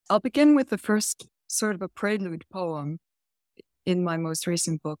I'll begin with the first sort of a prelude poem in my most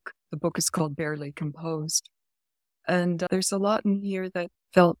recent book. The book is called Barely Composed. And there's a lot in here that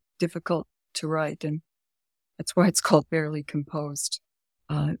felt difficult to write, and that's why it's called Barely Composed.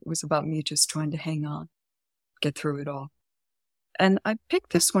 It was about me just trying to hang on, get through it all. And I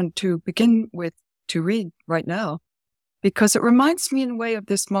picked this one to begin with, to read right now, because it reminds me in a way of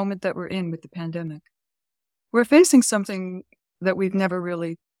this moment that we're in with the pandemic. We're facing something that we've never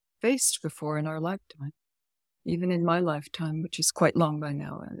really faced before in our lifetime, even in my lifetime, which is quite long by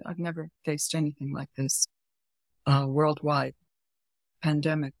now. I've never faced anything like this, worldwide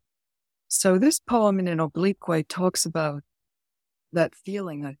pandemic. So this poem in an oblique way talks about that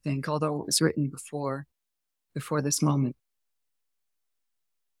feeling, I think, although it was written before this moment.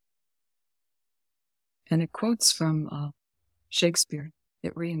 And it quotes from Shakespeare.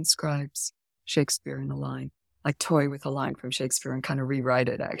 It reinscribes Shakespeare in a line. I toy with a line from Shakespeare and kind of rewrite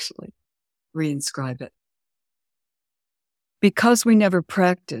it, actually. Reinscribe it. Because we never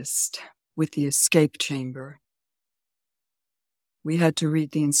practiced with the escape chamber, we had to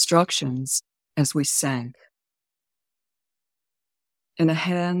read the instructions as we sank. In a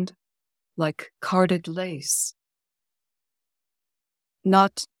hand like carded lace.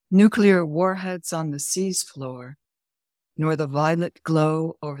 Not nuclear warheads on the sea's floor, nor the violet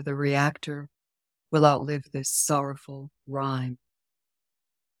glow over the reactor will outlive this sorrowful rhyme.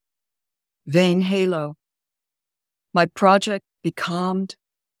 Vain halo, my project becalmed,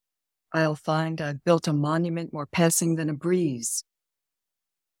 I'll find I've built a monument more passing than a breeze.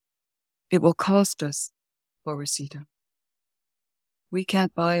 It will cost us, Borisita. We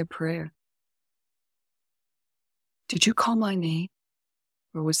can't buy a prayer. Did you call my name?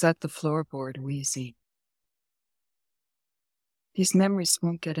 Or was that the floorboard wheezing? These memories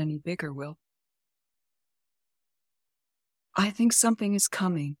won't get any bigger, Will. I think something is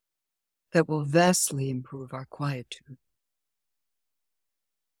coming that will vastly improve our quietude.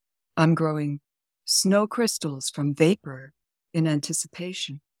 I'm growing snow crystals from vapor in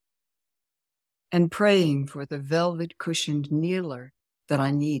anticipation and praying for the velvet-cushioned kneeler that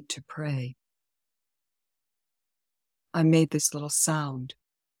I need to pray. I made this little sound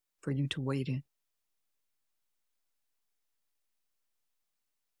for you to wait in.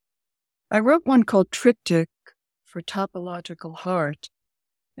 I wrote one called Triptych for Topological Heart,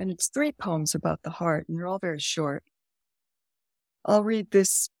 and it's 3 poems about the heart, and they're all very short. I'll read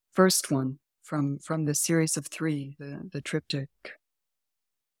this first one from the series of 3, the Triptych.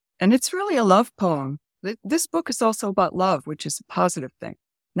 And it's really a love poem. This book is also about love, which is a positive thing,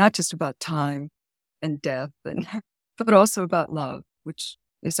 not just about time and death, but also about love, which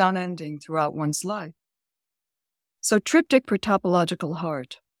is unending throughout one's life. So Triptych for Topological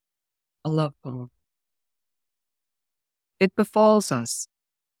Heart, a love poem. It befalls us,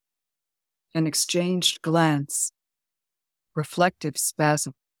 an exchanged glance, reflective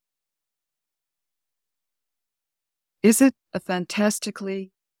spasm. Is it a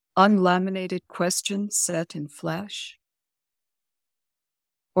fantastically unlaminated question set in flesh?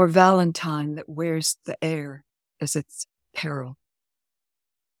 Or Valentine that wears the air as its peril?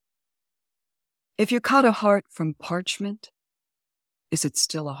 If you cut a heart from parchment, is it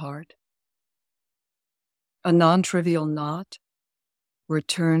still a heart? A non-trivial knot where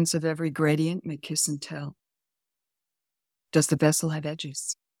turns of every gradient may kiss and tell? Does the vessel have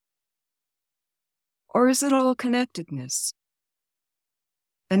edges? Or is it all connectedness?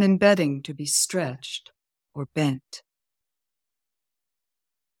 An embedding to be stretched or bent?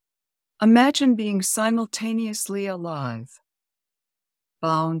 Imagine being simultaneously alive,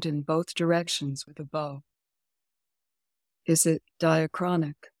 bound in both directions with a bow. Is it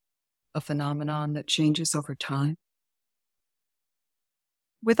diachronic, a phenomenon that changes over time?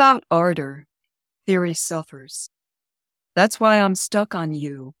 Without ardor, theory suffers. That's why I'm stuck on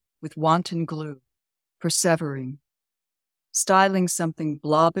you with wanton glue, persevering, styling something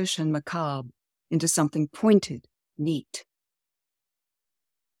blobbish and macabre into something pointed, neat.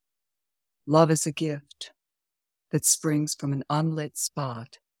 Love is a gift that springs from an unlit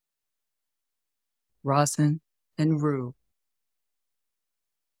spot. Rosin and rue.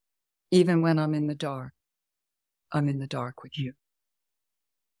 Even when I'm in the dark with you.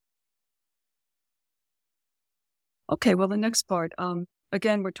 Okay, well, the next part,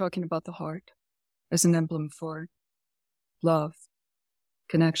 again, we're talking about the heart as an emblem for love,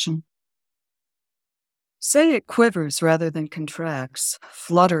 connection. Say it quivers rather than contracts,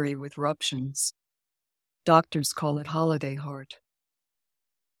 fluttery with ruptions. Doctors call it holiday heart.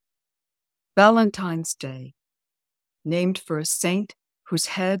 Valentine's Day, named for a saint whose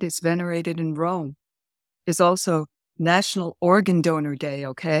head is venerated in Rome, is also National Organ Donor Day,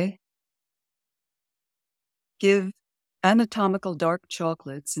 okay? Give anatomical dark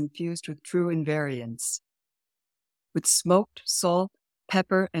chocolates infused with true invariants, with smoked salt,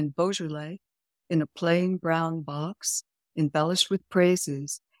 pepper, and Beaujolais in a plain brown box, embellished with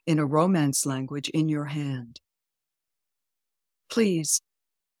praises in a Romance language in your hand. Please,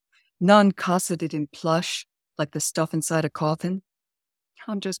 none cosseted in plush like the stuff inside a coffin.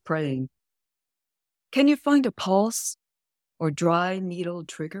 I'm just praying. Can you find a pulse or dry needle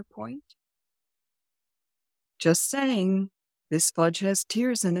trigger point? Just saying, this fudge has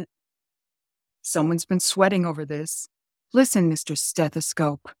tears in it. Someone's been sweating over this. Listen, Mr.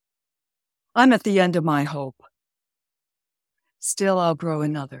 Stethoscope. I'm at the end of my hope. Still, I'll grow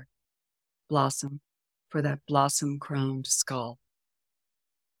another blossom for that blossom-crowned skull.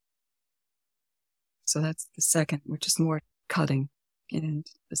 So that's the second, which is more cutting and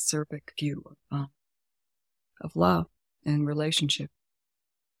acerbic view of love and relationship.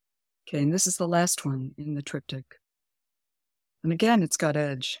 Okay, and this is the last one in the triptych. And again, it's got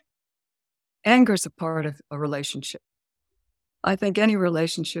edge. Anger's a part of a relationship. I think any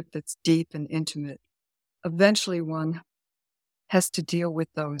relationship that's deep and intimate, eventually one has to deal with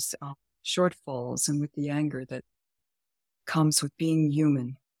those shortfalls and with the anger that comes with being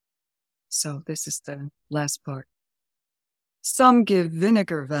human. So this is the last part. Some give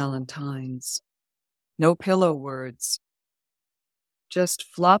vinegar valentines, no pillow words, just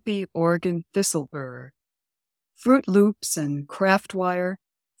floppy organ thistle burr, Fruit Loops and craft wire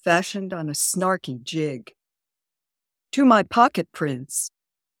fashioned on a snarky jig. To my pocket prints,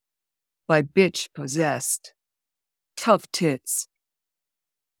 by bitch possessed. Tough tits,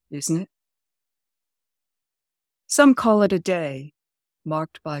 isn't it? Some call it a day,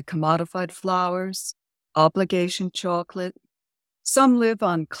 marked by commodified flowers, obligation chocolate. Some live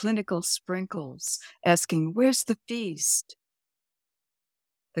on clinical sprinkles, asking, where's the feast?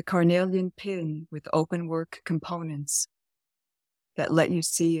 The carnelian pin with open work components that let you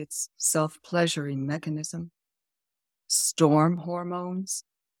see its self-pleasuring mechanism, storm hormones,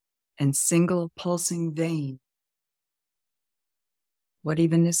 and single pulsing vein. What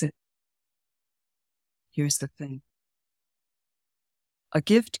even is it? Here's the thing. A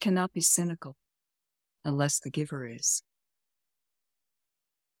gift cannot be cynical unless the giver is.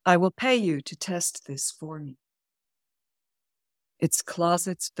 I will pay you to test this for me. Its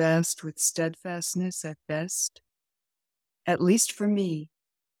closets vast with steadfastness at best, at least for me,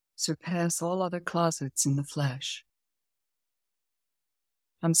 surpass all other closets in the flesh.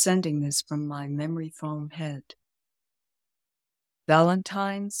 I'm sending this from my memory foam head.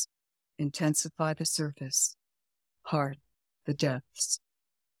 Valentines intensify the surface, heart the depths.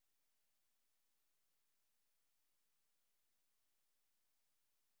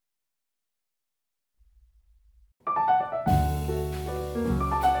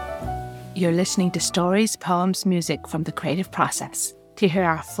 You're listening to stories, poems, music from The Creative Process. To hear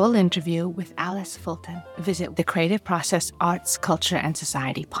our full interview with Alice Fulton, visit the Creative Process Arts, Culture and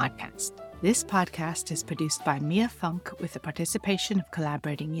Society podcast. This podcast is produced by Mia Funk with the participation of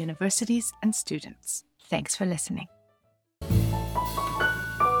collaborating universities and students. Thanks for listening.